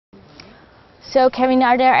So, Kevin,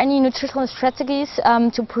 are there any nutritional strategies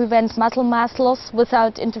to prevent muscle mass loss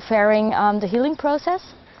without interfering the healing process?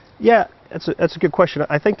 Yeah, that's a good question.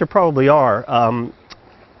 I think there probably are.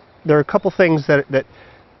 There are a couple things that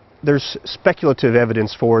there's speculative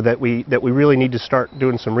evidence for that we really need to start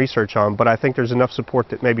doing some research on, but I think there's enough support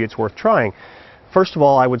that maybe it's worth trying. First of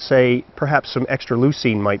all, I would say perhaps some extra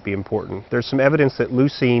leucine might be important. There's some evidence that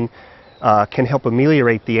leucine can help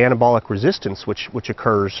ameliorate the anabolic resistance which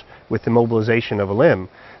occurs with immobilization of a limb.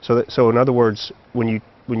 So in other words, when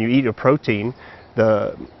you eat a protein,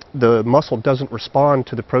 the muscle doesn't respond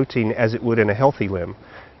to the protein as it would in a healthy limb.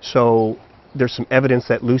 So there's some evidence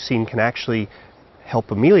that leucine can actually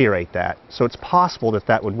help ameliorate that. So it's possible that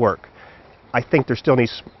that would work. I think there still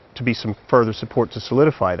needs to be some further support to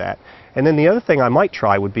solidify that. And then the other thing I might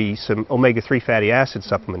try would be some omega-3 fatty acid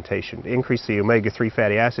supplementation, to increase the omega-3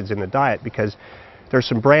 fatty acids in the diet, because there's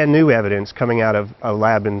some brand new evidence coming out of a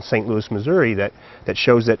lab in St. Louis, Missouri that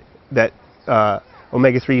shows that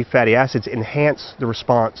omega-3 fatty acids enhance the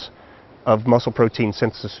response of muscle protein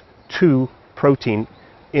synthesis to protein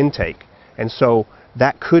intake. And so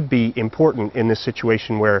that could be important in this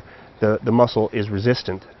situation where the muscle is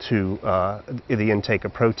resistant to the intake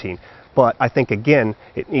of protein. But I think, again,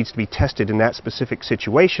 it needs to be tested in that specific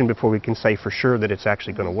situation before we can say for sure that it's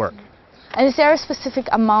actually going to work. And is there a specific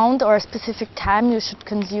amount or a specific time you should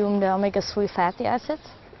consume the omega-3 fatty acids?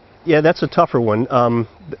 Yeah, that's a tougher one.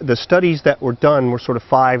 The studies that were done were sort of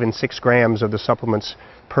 5 and 6 grams of the supplements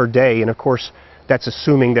per day, and of course that's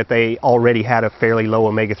assuming that they already had a fairly low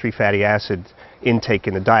omega-3 fatty acid intake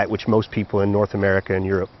in the diet, which most people in North America and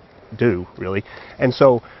Europe do, really. And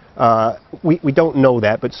so we don't know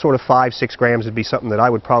that, but sort of 5-6 grams would be something that I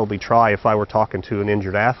would probably try if I were talking to an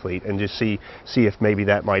injured athlete and just see if maybe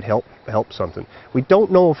that might help something. We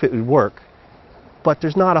don't know if it would work, but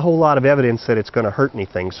there's not a whole lot of evidence that it's going to hurt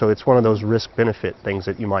anything, so it's one of those risk-benefit things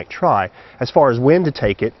that you might try. As far as when to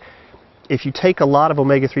take it, if you take a lot of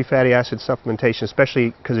omega-3 fatty acid supplementation,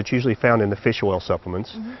 especially because it's usually found in the fish oil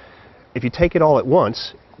supplements, if you take it all at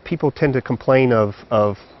once, people tend to complain of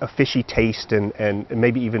a fishy taste and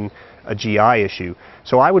maybe even a GI issue.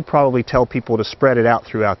 So I would probably tell people to spread it out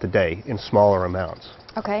throughout the day in smaller amounts.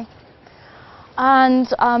 Okay. And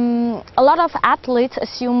a lot of athletes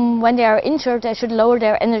assume when they are injured they should lower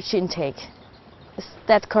their energy intake. Is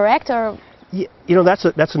that correct? Or? Yeah, you know,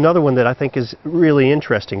 that's another one that I think is really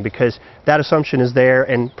interesting, because that assumption is there,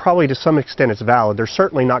 and probably to some extent it's valid. They're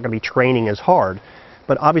certainly not going to be training as hard,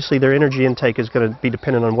 but obviously their energy intake is going to be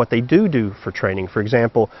dependent on what they do for training. For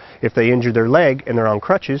example, if they injure their leg and they're on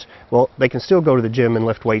crutches, well, they can still go to the gym and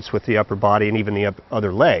lift weights with the upper body and even the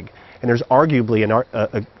other leg. And there's arguably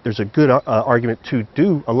there's a good argument to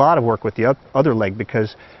do a lot of work with the other leg,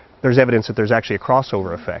 because there's evidence that there's actually a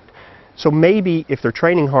crossover effect. So maybe if they're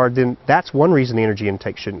training hard, then that's one reason the energy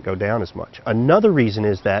intake shouldn't go down as much. Another reason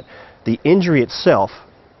is that the injury itself,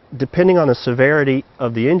 depending on the severity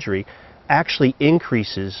of the injury, actually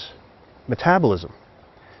increases metabolism.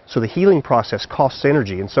 So the healing process costs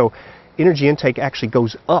energy, and so energy intake actually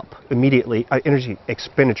goes up immediately, energy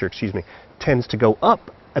expenditure, excuse me, tends to go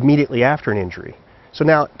up immediately after an injury. So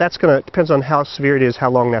now that's depends on how severe it is,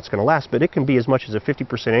 how long that's going to last, but it can be as much as a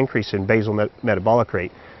 50% increase in basal metabolic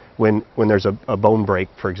rate when there's a bone break,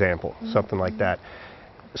 for example, something like that.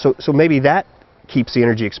 So maybe that keeps the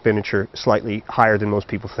energy expenditure slightly higher than most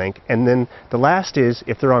people think. And then the last is,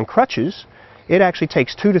 if they're on crutches, it actually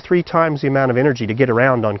takes 2 to 3 times the amount of energy to get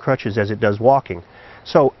around on crutches as it does walking.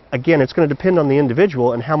 So again, it's going to depend on the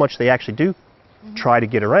individual and how much they actually do try to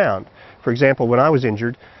get around. For example, when I was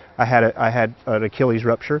injured, I had an Achilles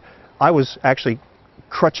rupture. I was actually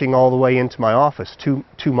crutching all the way into my office, 2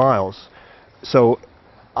 miles. So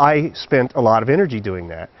I spent a lot of energy doing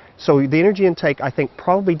that. So the energy intake, I think,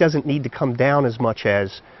 probably doesn't need to come down as much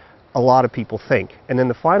as a lot of people think. And then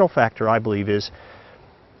the final factor, I believe, is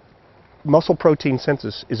muscle protein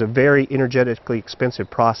synthesis is a very energetically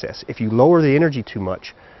expensive process. If you lower the energy too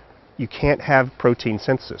much, you can't have protein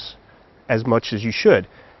synthesis as much as you should.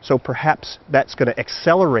 So perhaps that's going to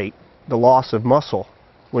accelerate the loss of muscle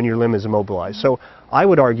when your limb is immobilized. So I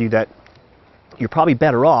would argue that you're probably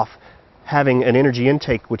better off having an energy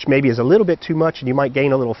intake which maybe is a little bit too much and you might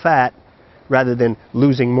gain a little fat, rather than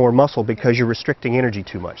losing more muscle because you're restricting energy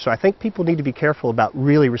too much. So I think people need to be careful about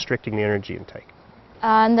really restricting the energy intake.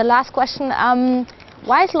 And the last question,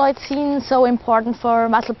 why is leucine so important for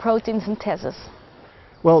muscle protein synthesis?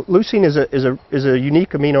 Well, leucine is a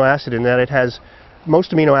unique amino acid in that it has,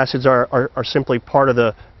 most amino acids are simply part of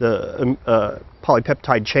the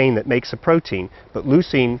polypeptide chain that makes a protein, but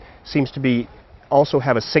leucine seems to be also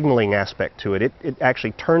have a signaling aspect to it. It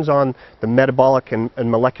actually turns on the metabolic and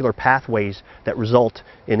molecular pathways that result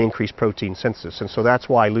in increased protein synthesis. And so that's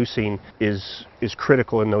why leucine is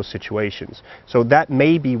critical in those situations. So that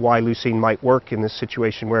may be why leucine might work in this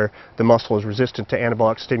situation where the muscle is resistant to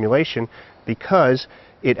anabolic stimulation, because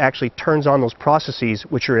it actually turns on those processes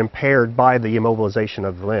which are impaired by the immobilization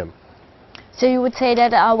of the limb. So you would say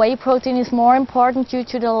that whey protein is more important due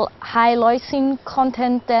to the high leucine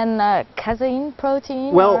content than casein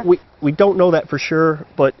protein? Well, we don't know that for sure,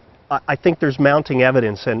 but I think there's mounting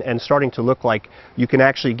evidence and starting to look like you can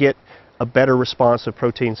actually get a better response of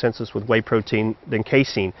protein synthesis with whey protein than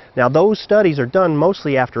casein. Now, those studies are done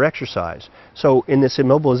mostly after exercise. So in this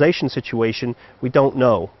immobilization situation, we don't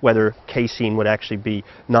know whether casein would actually be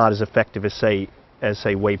not as effective as say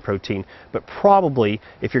whey protein. But probably,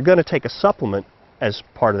 if you're going to take a supplement as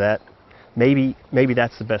part of that, maybe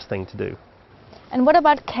that's the best thing to do. And what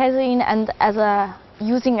about casein and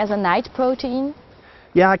using as a night protein?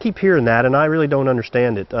 Yeah, I keep hearing that, and I really don't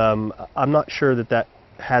understand it. I'm not sure that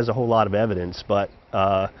has a whole lot of evidence, but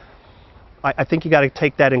I think you got to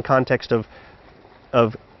take that in context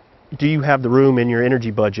of do you have the room in your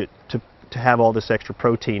energy budget to have all this extra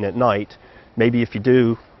protein at night? Maybe if you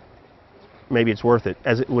do, maybe it's worth it.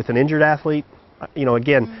 With an injured athlete, you know,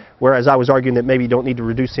 again, whereas I was arguing that maybe you don't need to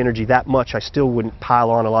reduce energy that much, I still wouldn't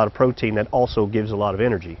pile on a lot of protein that also gives a lot of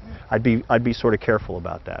energy. I'd be sort of careful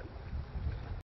about that.